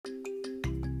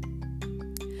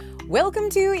Welcome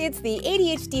to It's the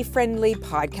ADHD Friendly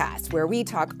Podcast, where we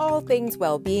talk all things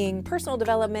well-being, personal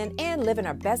development, and living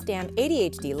our best damn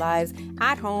ADHD lives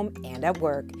at home and at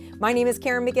work. My name is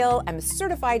Karen McGill. I'm a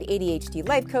certified ADHD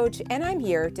life coach, and I'm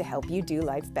here to help you do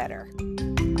life better.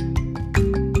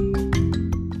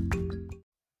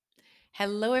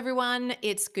 Hello, everyone.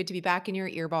 It's good to be back in your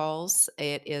earballs.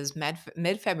 It is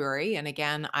mid-February, and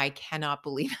again, I cannot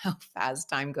believe how fast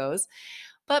time goes.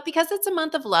 But because it's a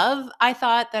month of love, I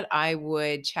thought that I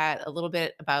would chat a little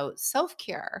bit about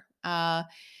self-care. I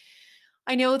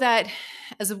know that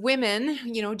as women,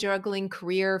 juggling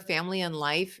career, family, and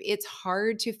life, it's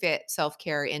hard to fit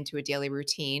self-care into a daily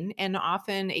routine. And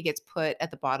often it gets put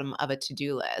at the bottom of a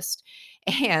to-do list.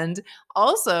 And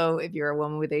also, if you're a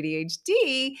woman with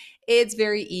ADHD, it's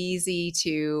very easy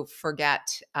to forget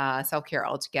self-care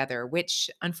altogether, which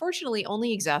unfortunately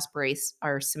only exacerbates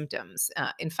our symptoms.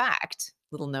 In fact,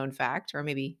 little known fact, or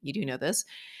maybe you do know this,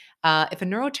 if a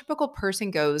neurotypical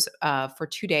person goes for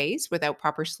 2 days without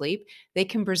proper sleep, they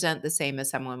can present the same as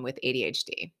someone with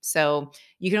ADHD. So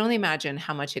you can only imagine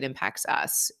how much it impacts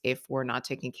us if we're not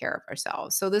taking care of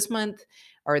ourselves. So this month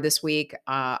or this week,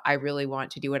 I really want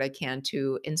to do what I can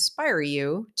to inspire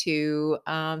you to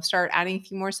start adding a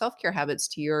few more self-care habits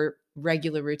to your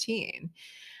regular routine.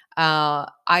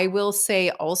 I will say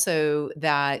also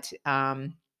that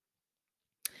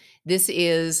this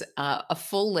is a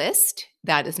full list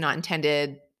that is not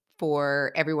intended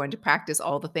for everyone to practice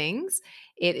all the things.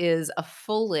 It is a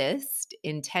full list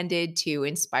intended to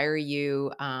inspire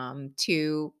you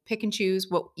to pick and choose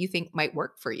what you think might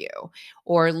work for you,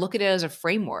 or look at it as a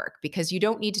framework, because you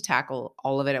don't need to tackle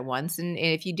all of it at once. And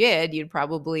if you did, you'd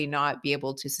probably not be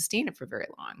able to sustain it for very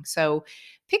long. So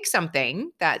pick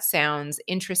something that sounds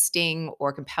interesting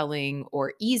or compelling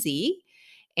or easy,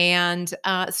 and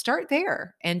start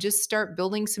there and just start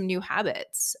building some new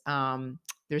habits.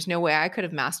 There's no way I could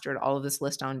have mastered all of this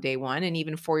list on day one. And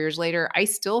even 4 years later, I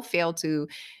still fail to,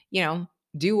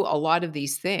 do a lot of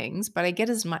these things, but I get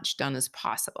as much done as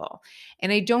possible.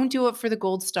 And I don't do it for the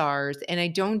gold stars. And I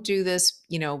don't do this,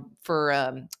 for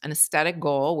an aesthetic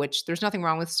goal, which there's nothing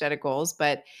wrong with aesthetic goals,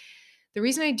 but the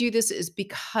reason I do this is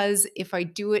because if I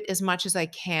do it as much as I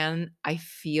can, I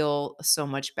feel so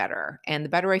much better. And the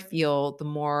better I feel, the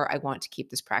more I want to keep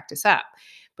this practice up.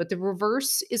 But the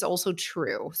reverse is also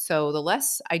true. So the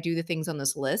less I do the things on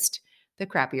this list, the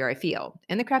crappier I feel.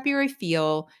 And the crappier I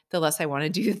feel, the less I want to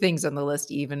do the things on the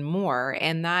list even more.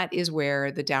 And that is where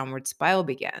the downward spiral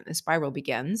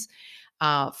begins.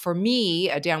 For me,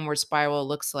 a downward spiral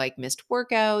looks like missed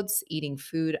workouts, eating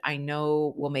food I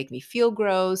know will make me feel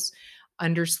gross,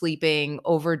 undersleeping,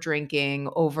 over drinking,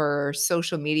 over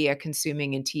social media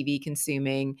consuming and TV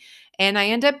consuming. And I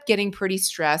end up getting pretty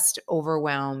stressed,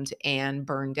 overwhelmed, and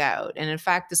burned out. And in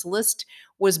fact, this list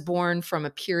was born from a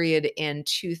period in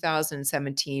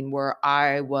 2017 where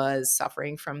I was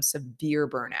suffering from severe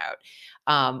burnout.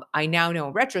 I now know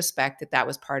in retrospect that that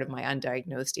was part of my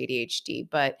undiagnosed ADHD.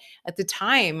 But at the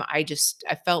time, I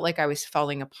felt like I was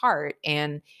falling apart.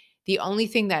 And the only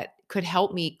thing that could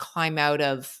help me climb out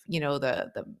of,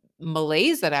 the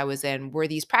malaise that I was in were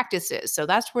these practices. So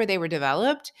that's where they were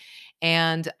developed.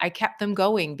 And I kept them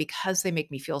going because they make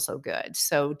me feel so good.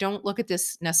 So don't look at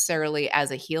this necessarily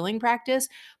as a healing practice,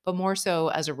 but more so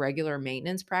as a regular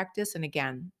maintenance practice. And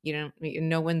again,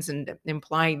 no one's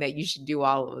implying that you should do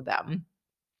all of them.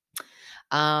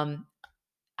 Um,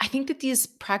 I think that these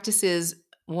practices,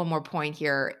 one more point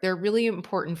here, they're really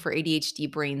important for ADHD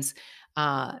brains,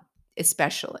 uh,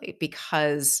 especially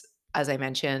because, as I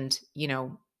mentioned,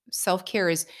 self-care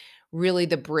is really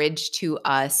the bridge to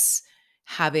us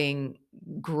having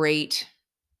great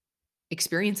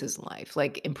experiences in life,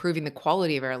 like improving the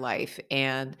quality of our life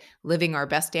and living our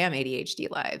best damn ADHD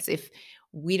lives. If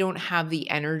we don't have the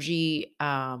energy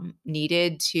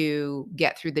needed to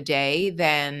get through the day,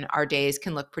 then our days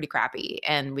can look pretty crappy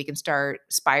and we can start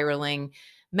spiraling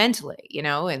mentally,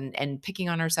 and picking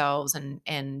on ourselves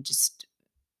and just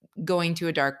going to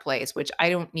a dark place, which I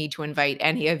don't need to invite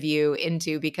any of you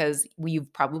into because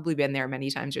you've probably been there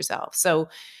many times yourself. So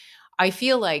I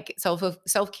feel like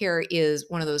self-care is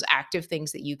one of those active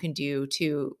things that you can do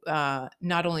to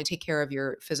not only take care of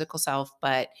your physical self,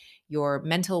 but your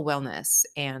mental wellness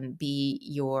and be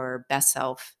your best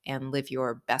self and live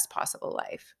your best possible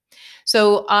life.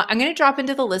 So I'm going to drop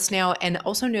into the list now, and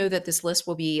also know that this list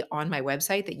will be on my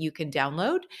website that you can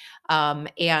download.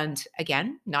 And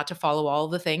again, not to follow all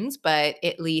the things, but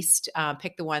at least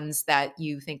pick the ones that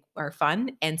you think are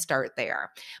fun and start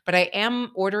there. But I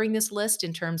am ordering this list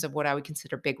in terms of what I would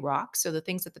consider big rocks. So the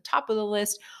things at the top of the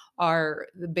list are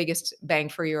the biggest bang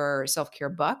for your self-care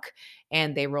buck,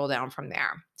 and they roll down from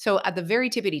there. So at the very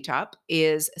tippity top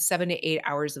is 7 to 8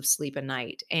 hours of sleep a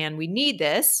night. And we need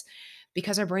this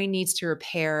because our brain needs to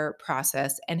repair,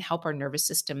 process, and help our nervous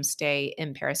system stay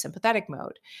in parasympathetic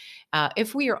mode.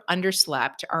 If we are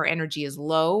underslept, our energy is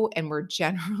low, and we're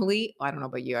generally, I don't know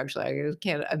about you, actually, I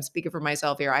can't, I'm speaking for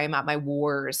myself here. I am at my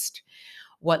worst.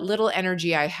 What little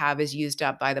energy I have is used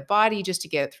up by the body just to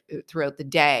get throughout the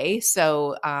day.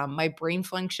 So my brain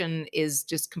function is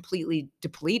just completely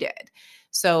depleted.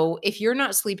 So if you're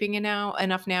not sleeping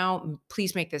enough now,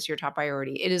 please make this your top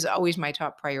priority. It is always my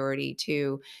top priority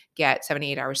to get 7 to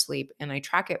 8 hours sleep, and I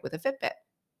track it with a Fitbit.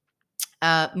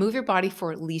 Move your body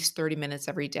for at least 30 minutes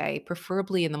every day,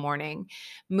 preferably in the morning.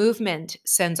 Movement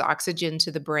sends oxygen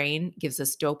to the brain, gives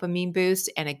us dopamine boosts,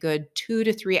 and a good 2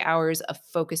 to 3 hours of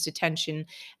focused attention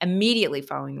immediately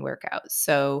following the workout.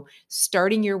 So,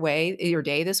 starting your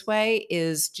day this way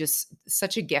is just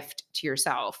such a gift to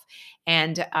yourself.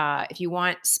 And if you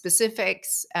want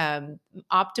specifics,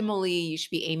 optimally, you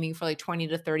should be aiming for like 20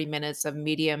 to 30 minutes of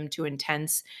medium to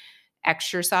intense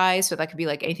exercise. So that could be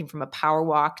like anything from a power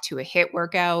walk to a hit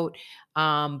workout.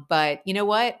 But you know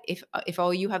what? If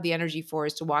all you have the energy for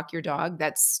is to walk your dog,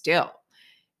 that's still,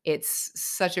 it's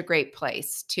such a great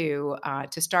place to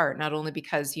start. Not only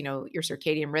because your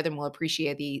circadian rhythm will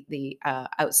appreciate the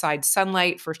outside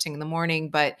sunlight first thing in the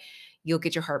morning, but you'll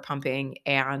get your heart pumping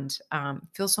and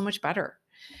feel so much better.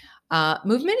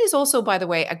 Movement is also, by the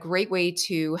way, a great way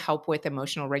to help with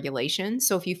emotional regulation.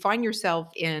 So if you find yourself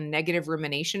in negative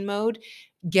rumination mode,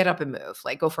 get up and move.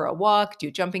 Like go for a walk, do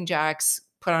jumping jacks,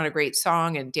 put on a great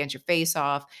song and dance your face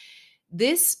off.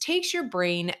 This takes your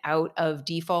brain out of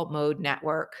default mode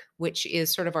network, which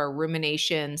is sort of our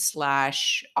rumination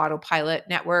slash autopilot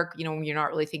network. When you're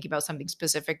not really thinking about something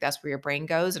specific, that's where your brain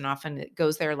goes. And often it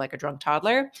goes there like a drunk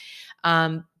toddler.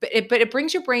 But it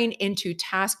brings your brain into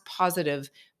task positive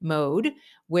mode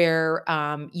where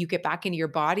you get back into your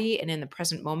body and in the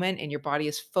present moment, and your body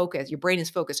is focused. Your brain is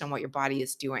focused on what your body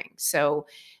is doing. So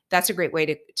that's a great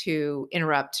way to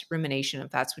interrupt rumination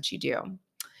if that's what you do.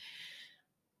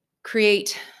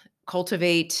 Create,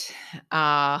 cultivate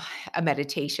a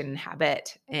meditation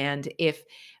habit. And if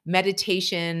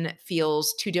meditation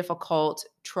feels too difficult,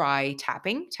 try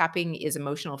tapping. Tapping is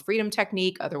emotional freedom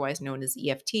technique, otherwise known as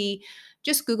EFT.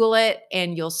 Just Google it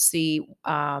and you'll see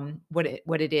what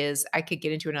it is. I could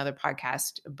get into another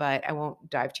podcast, but I won't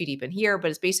dive too deep in here.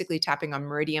 But it's basically tapping on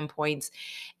meridian points,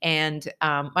 and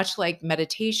much like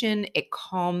meditation, it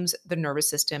calms the nervous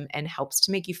system and helps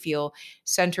to make you feel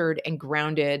centered and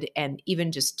grounded. And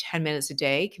even just 10 minutes a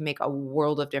day can make a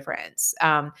world of difference.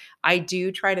 I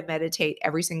do try to meditate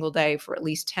every single day for at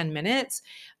least 10 minutes.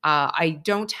 I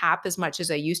don't tap as much as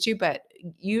I used to, but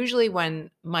usually when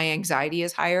my anxiety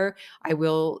is higher, I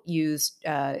will use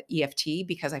EFT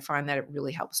because I find that it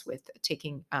really helps with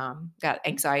taking that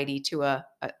anxiety to a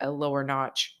lower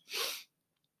notch.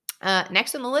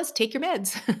 Next on the list, take your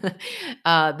meds.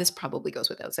 This probably goes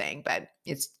without saying, but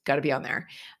it's got to be on there.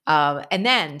 And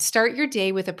then start your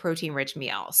day with a protein rich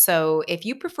meal. So if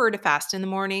you prefer to fast in the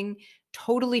morning,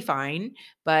 totally fine,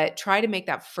 but try to make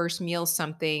that first meal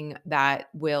something that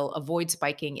will avoid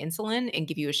spiking insulin and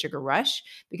give you a sugar rush,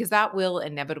 because that will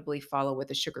inevitably follow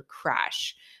with a sugar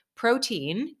crash.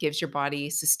 Protein gives your body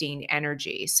sustained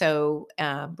energy. So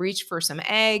reach for some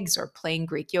eggs or plain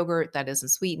Greek yogurt that isn't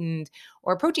sweetened,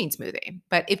 or a protein smoothie.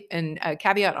 But if, and a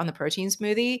caveat on the protein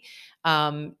smoothie,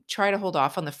 try to hold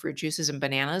off on the fruit juices and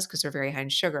bananas because they're very high in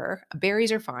sugar.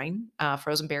 Berries are fine,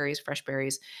 frozen berries, fresh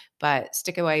berries, but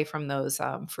stick away from those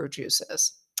fruit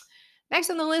juices. Next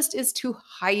on the list is to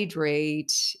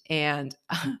hydrate. And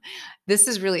this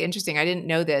is really interesting. I didn't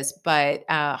know this, but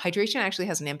hydration actually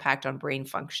has an impact on brain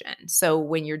function. So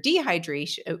when you're dehydrated,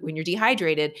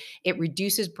 it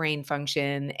reduces brain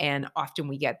function, and often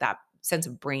we get that sense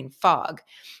of brain fog.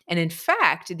 And in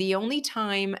fact, the only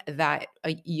time that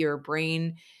your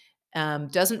brain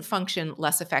doesn't function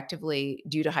less effectively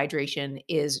due to hydration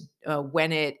is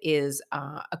when it is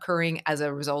occurring as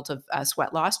a result of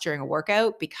sweat loss during a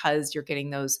workout, because you're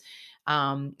getting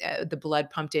the blood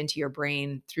pumped into your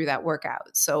brain through that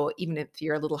workout. So even if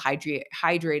you're a little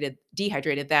dehydrated,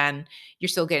 then you're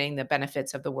still getting the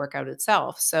benefits of the workout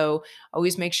itself. So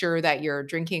always make sure that you're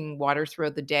drinking water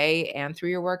throughout the day and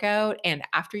through your workout and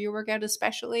after your workout,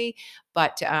 especially.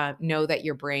 But know that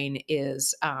your brain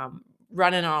is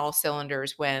running on all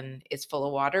cylinders when it's full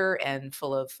of water and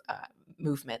full of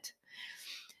movement.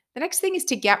 The next thing is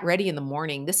to get ready in the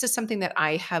morning. This is something that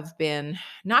I have been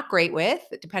not great with,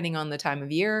 depending on the time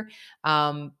of year.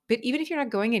 But even if you're not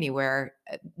going anywhere,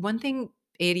 one thing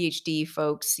ADHD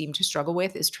folks seem to struggle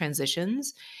with is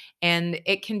transitions. And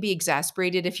it can be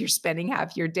exasperated if you're spending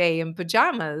half your day in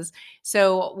pajamas.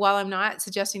 So while I'm not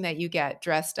suggesting that you get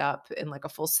dressed up in like a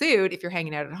full suit if you're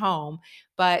hanging out at home,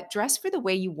 but dress for the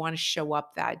way you want to show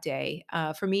up that day.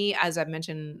 For me, as I've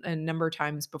mentioned a number of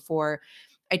times before,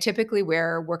 I typically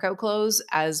wear workout clothes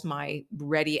as my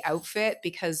ready outfit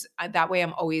because that way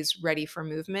I'm always ready for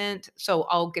movement. So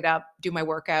I'll get up, do my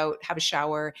workout, have a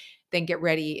shower, then get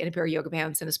ready in a pair of yoga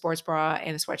pants and a sports bra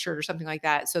and a sweatshirt or something like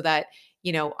that so that,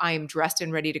 I'm dressed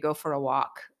and ready to go for a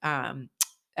walk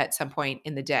at some point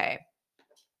in the day.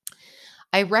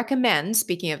 I recommend,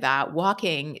 speaking of that,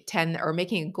 walking 10 or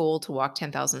making a goal to walk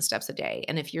 10,000 steps a day.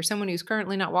 And if you're someone who's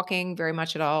currently not walking very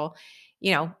much at all,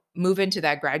 move into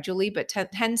that gradually. But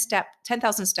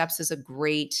 10,000 steps is a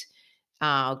great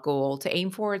goal to aim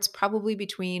for. It's probably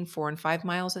between 4 and 5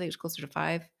 miles. I think it's closer to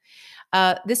five.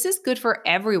 This is good for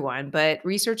everyone, but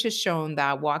research has shown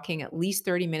that walking at least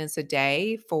 30 minutes a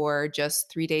day for just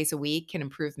 3 days a week can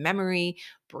improve memory,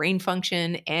 brain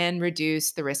function, and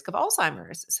reduce the risk of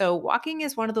Alzheimer's. So, walking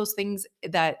is one of those things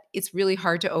that it's really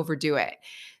hard to overdo it.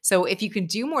 So, if you can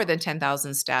do more than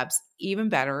 10,000 steps, even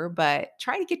better, but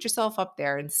try to get yourself up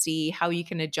there and see how you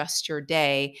can adjust your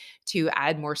day to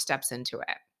add more steps into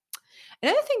it.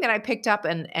 Another thing that I picked up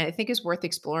and I think is worth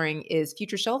exploring is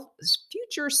future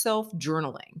self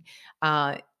journaling.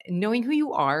 Uh, Knowing who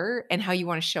you are and how you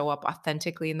want to show up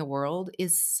authentically in the world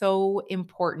is so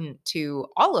important to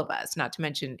all of us, not to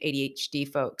mention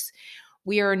ADHD folks.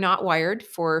 We are not wired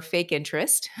for fake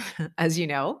interest, as you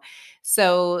know.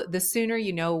 So the sooner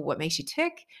you know what makes you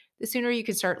tick, the sooner you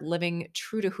can start living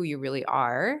true to who you really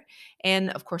are.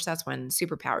 And of course, that's when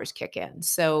superpowers kick in.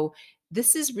 So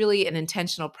this is really an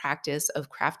intentional practice of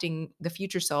crafting the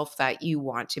future self that you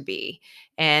want to be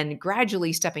and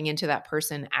gradually stepping into that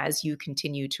person as you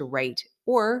continue to write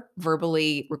or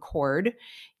verbally record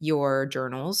your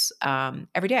journals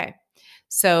every day.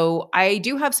 So I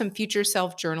do have some future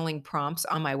self journaling prompts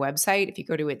on my website. If you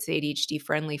go to its ADHD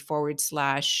friendly /,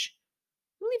 I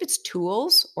believe it's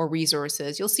tools or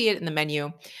resources. You'll see it in the menu,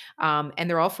 and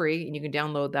they're all free, and you can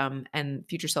download them. And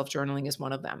future self journaling is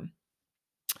one of them.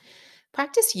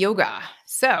 Practice yoga.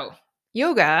 So,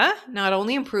 yoga not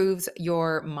only improves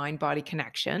your mind body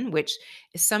connection, which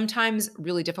is sometimes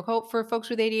really difficult for folks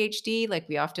with ADHD, like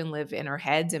we often live in our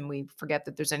heads and we forget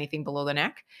that there's anything below the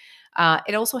neck.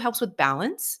 It also helps with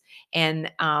balance.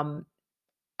 And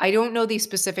I don't know the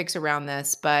specifics around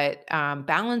this, but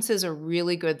balance is a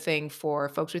really good thing for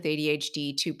folks with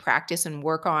ADHD to practice and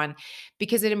work on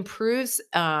because it improves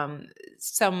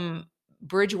some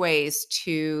bridgeways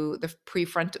to the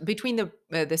prefrontal between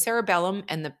the cerebellum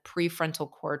and the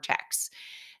prefrontal cortex.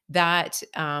 That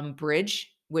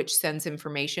bridge, which sends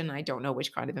information, I don't know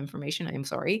which kind of information. I am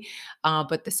sorry,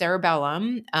 but the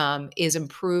cerebellum is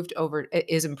improved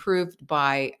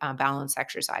by balance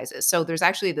exercises. So there's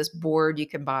actually this board you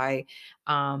can buy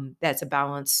that's a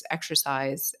balance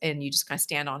exercise, and you just kind of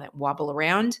stand on it, wobble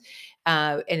around,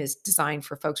 and it's designed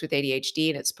for folks with ADHD,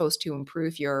 and it's supposed to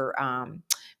improve your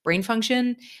brain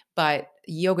function. But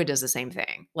yoga does the same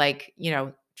thing. Like,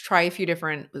 try a few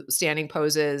different standing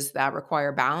poses that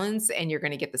require balance and you're going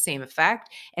to get the same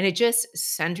effect, and it just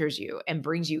centers you and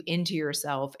brings you into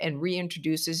yourself and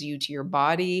reintroduces you to your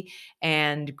body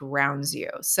and grounds you.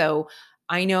 So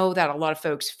I know that a lot of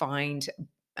folks find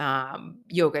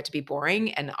yoga to be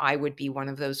boring, and I would be one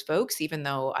of those folks, even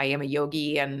though I am a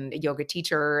yogi and a yoga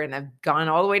teacher and I've gone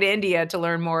all the way to India to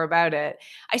learn more about it.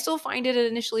 I still find it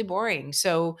initially boring.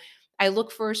 So I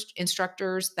look for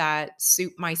instructors that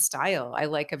suit my style. I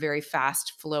like a very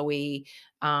fast, flowy,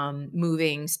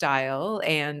 moving style,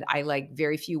 and I like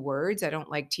very few words. I don't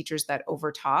like teachers that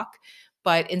overtalk.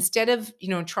 But instead of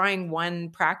trying one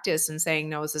practice and saying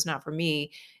no, this is not for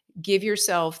me, give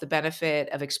yourself the benefit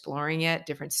of exploring it,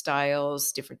 different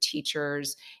styles, different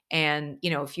teachers. And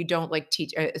if you don't like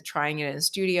trying it in a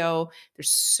studio,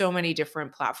 there's so many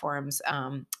different platforms.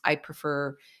 I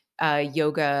prefer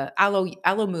yoga.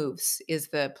 Allo Moves is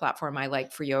the platform I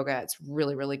like for yoga. It's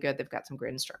really, really good. They've got some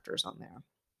great instructors on there.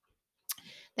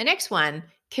 The next one,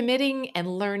 committing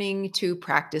and learning to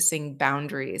practicing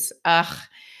boundaries. Ugh.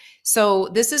 So,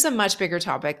 this is a much bigger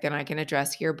topic than I can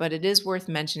address here, but it is worth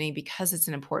mentioning because it's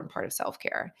an important part of self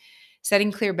care.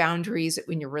 Setting clear boundaries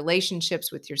in your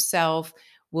relationships with yourself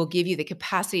will give you the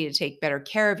capacity to take better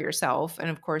care of yourself. And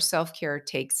of course, self care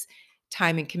takes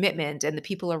time and commitment, and the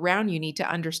people around you need to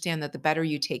understand that the better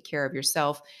you take care of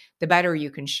yourself, the better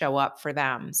you can show up for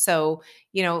them. So,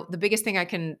 the biggest thing I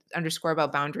can underscore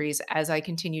about boundaries as I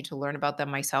continue to learn about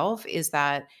them myself is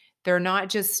that they're not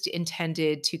just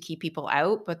intended to keep people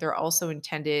out, but they're also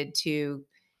intended to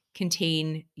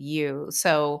contain you.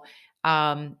 So,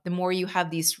 The more you have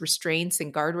these restraints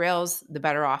and guardrails, the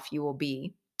better off you will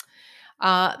be.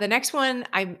 The next one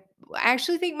I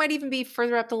actually think might even be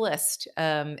further up the list,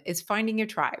 is finding your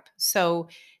tribe. So,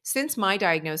 since my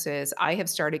diagnosis, I have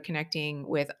started connecting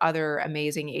with other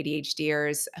amazing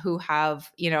ADHDers who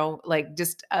have, like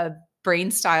just a brain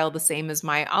style the same as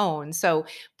my own. So,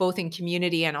 both in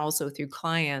community and also through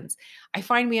clients, I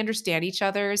find we understand each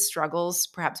other's struggles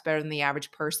perhaps better than the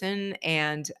average person.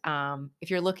 And if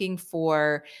you're looking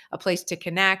for a place to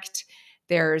connect,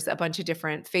 there's a bunch of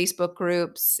different Facebook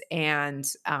groups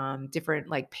and different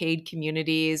like paid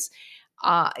communities.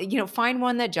 Find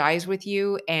one that jives with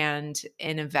you and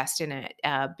invest in it,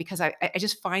 because I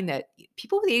just find that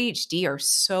people with ADHD are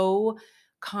so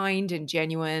kind and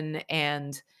genuine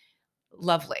and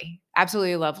lovely,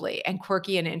 absolutely lovely, and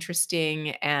quirky and interesting.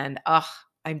 And I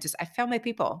found my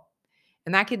people,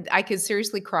 and I could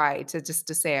seriously cry to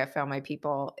say I found my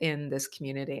people in this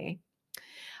community.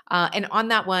 And on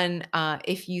that one,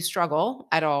 if you struggle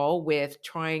at all with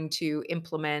trying to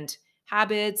implement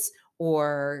habits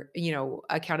or,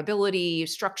 accountability,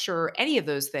 structure, any of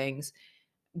those things,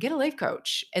 get a life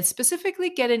coach and specifically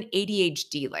get an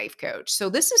ADHD life coach. So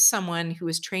this is someone who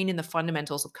is trained in the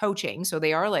fundamentals of coaching. So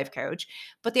they are a life coach,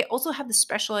 but they also have the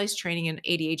specialized training in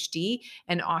ADHD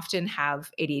and often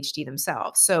have ADHD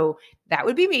themselves. So that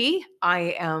would be me.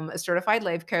 I am a certified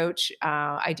life coach.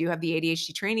 I do have the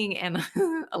ADHD training and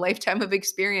a lifetime of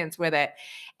experience with it.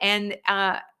 And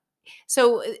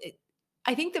so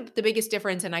I think the biggest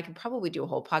difference, and I could probably do a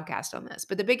whole podcast on this,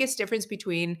 but the biggest difference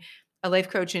between a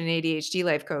life coach and an ADHD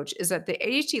life coach is that the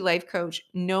ADHD life coach,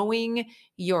 knowing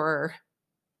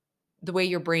the way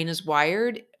your brain is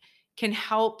wired, can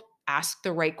help ask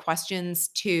the right questions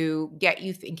to get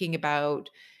you thinking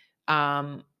about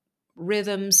um,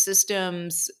 rhythms,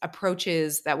 systems,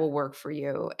 approaches that will work for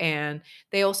you. And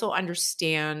they also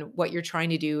understand what you're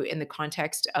trying to do in the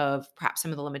context of perhaps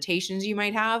some of the limitations you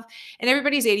might have. And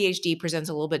everybody's ADHD presents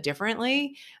a little bit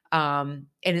differently. And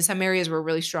in some areas, we're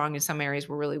really strong, in some areas,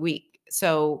 we're really weak.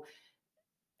 So,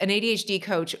 an ADHD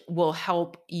coach will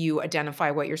help you identify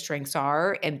what your strengths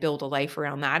are and build a life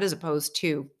around that as opposed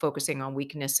to focusing on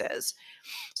weaknesses.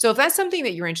 So if that's something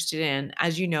that you're interested in,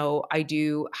 as you know, I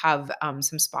do have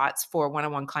some spots for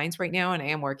one-on-one clients right now, and I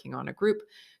am working on a group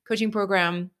coaching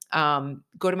program.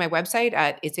 Go to my website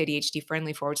at it's ADHD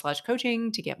friendly /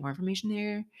 coaching to get more information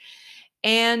there.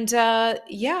 And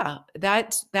yeah,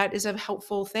 that is a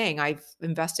helpful thing. I've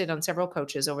invested on several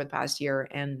coaches over the past year,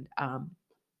 and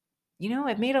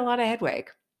I've made a lot of headway.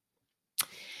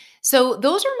 So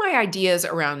those are my ideas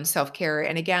around self-care.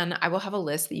 And again, I will have a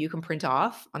list that you can print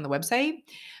off on the website.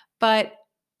 But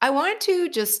I want to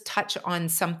just touch on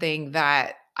something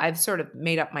that I've sort of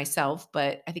made up myself,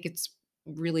 but I think it's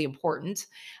really important.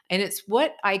 And it's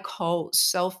what I call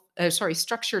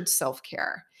structured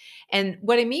self-care. And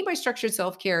what I mean by structured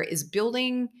self-care is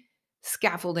building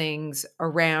scaffoldings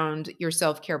around your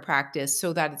self-care practice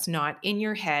so that it's not in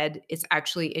your head, it's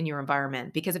actually in your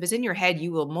environment. Because if it's in your head,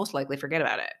 you will most likely forget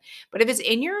about it. But if it's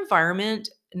in your environment,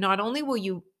 not only will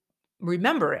you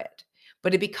remember it,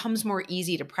 but it becomes more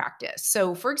easy to practice.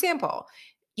 So, for example,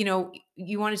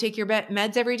 you want to take your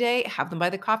meds every day, have them by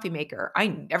the coffee maker. I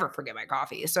never forget my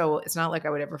coffee. So, it's not like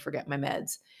I would ever forget my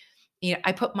meds.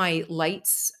 I put my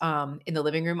lights in the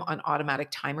living room on automatic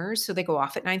timers, so they go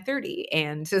off at 9:30,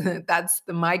 and that's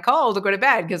my call to go to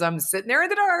bed because I'm sitting there in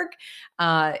the dark,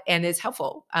 and it's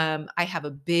helpful. I have a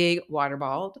big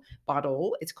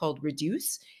bottle. It's called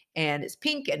Reduce, and it's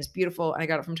pink and it's beautiful. And I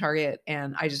got it from Target,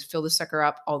 and I just fill the sucker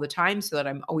up all the time so that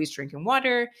I'm always drinking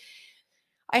water.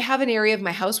 I have an area of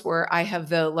my house where I have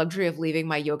the luxury of leaving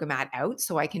my yoga mat out,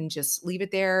 so I can just leave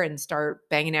it there and start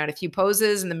banging out a few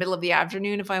poses in the middle of the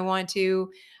afternoon if I want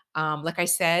to. Like I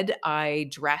said, I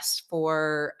dress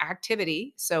for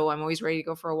activity, so I'm always ready to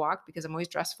go for a walk because I'm always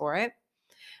dressed for it.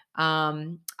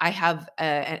 I have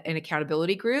an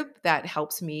accountability group that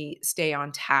helps me stay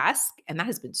on task, and that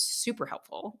has been super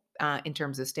helpful in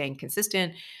terms of staying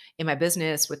consistent in my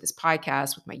business, with this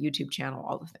podcast, with my YouTube channel,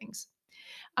 all the things.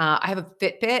 I have a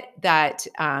Fitbit that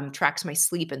tracks my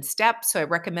sleep and steps. So I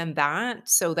recommend that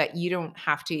so that you don't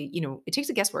have to, it takes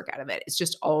the guesswork out of it. It's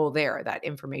just all there. That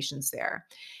information's there.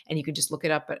 And you can just look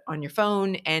it up on your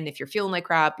phone. And if you're feeling like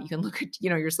crap, you can look at,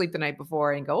 your sleep the night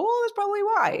before and go, oh, that's probably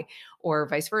why. Or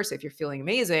vice versa. If you're feeling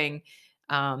amazing,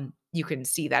 you can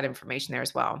see that information there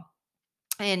as well.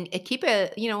 and keep a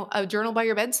journal by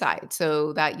your bedside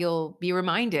so that you'll be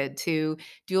reminded to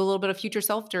do a little bit of future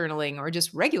self journaling or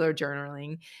just regular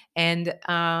journaling. And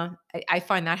I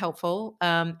find that helpful.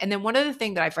 And then one other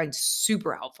thing that I find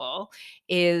super helpful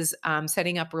is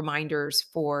setting up reminders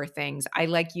for things. I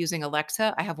like using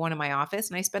Alexa. I have one in my office,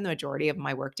 and I spend the majority of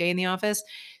my workday in the office.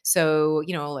 So,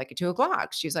 like at 2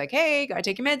 o'clock, she's like, "Hey, gotta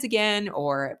take your meds again."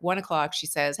 Or at 1 o'clock, she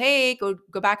says, "Hey, go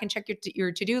back and check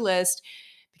your to do list,"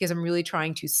 because I'm really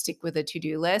trying to stick with a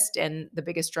to-do list. And the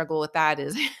biggest struggle with that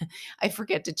is I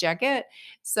forget to check it.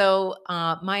 So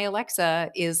my Alexa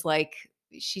is like,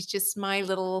 she's just my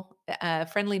little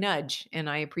friendly nudge. And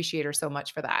I appreciate her so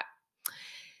much for that.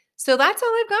 So that's all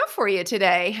I've got for you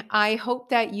today. I hope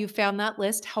that you found that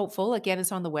list helpful. Again,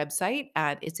 it's on the website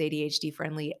at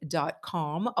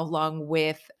itsadhdfriendly.com, along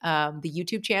with the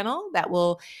YouTube channel that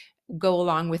will go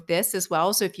along with this as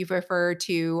well. So if you prefer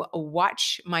to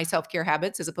watch my self-care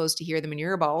habits as opposed to hear them in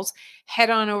your earballs, head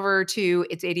on over to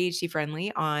It's ADHD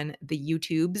Friendly on the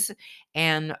YouTubes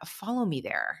and follow me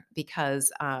there,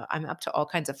 because I'm up to all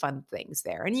kinds of fun things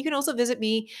there. And you can also visit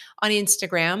me on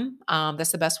Instagram.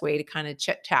 That's the best way to kind of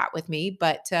chit chat with me.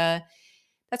 But that's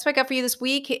what I got for you this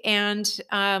week. And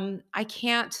I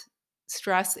can't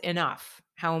stress enough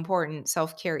how important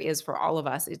self care is for all of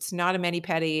us. It's not a mani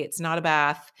pedi, it's not a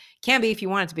bath. Can be if you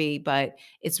want it to be, but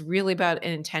it's really about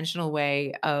an intentional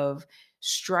way of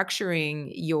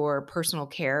structuring your personal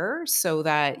care so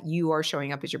that you are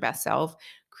showing up as your best self,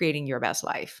 creating your best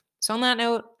life. So, on that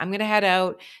note, I'm going to head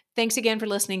out. Thanks again for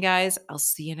listening, guys. I'll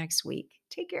see you next week.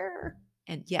 Take care.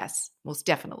 And yes, most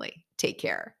definitely take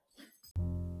care.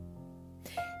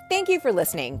 Thank you for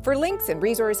listening. For links and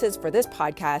resources for this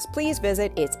podcast, please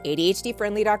visit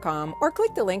itsadhdfriendly.com or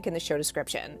click the link in the show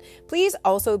description. Please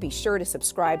also be sure to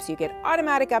subscribe so you get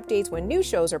automatic updates when new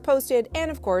shows are posted.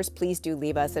 And of course, please do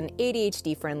leave us an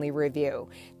ADHD-friendly review.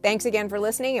 Thanks again for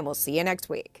listening, and we'll see you next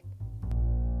week.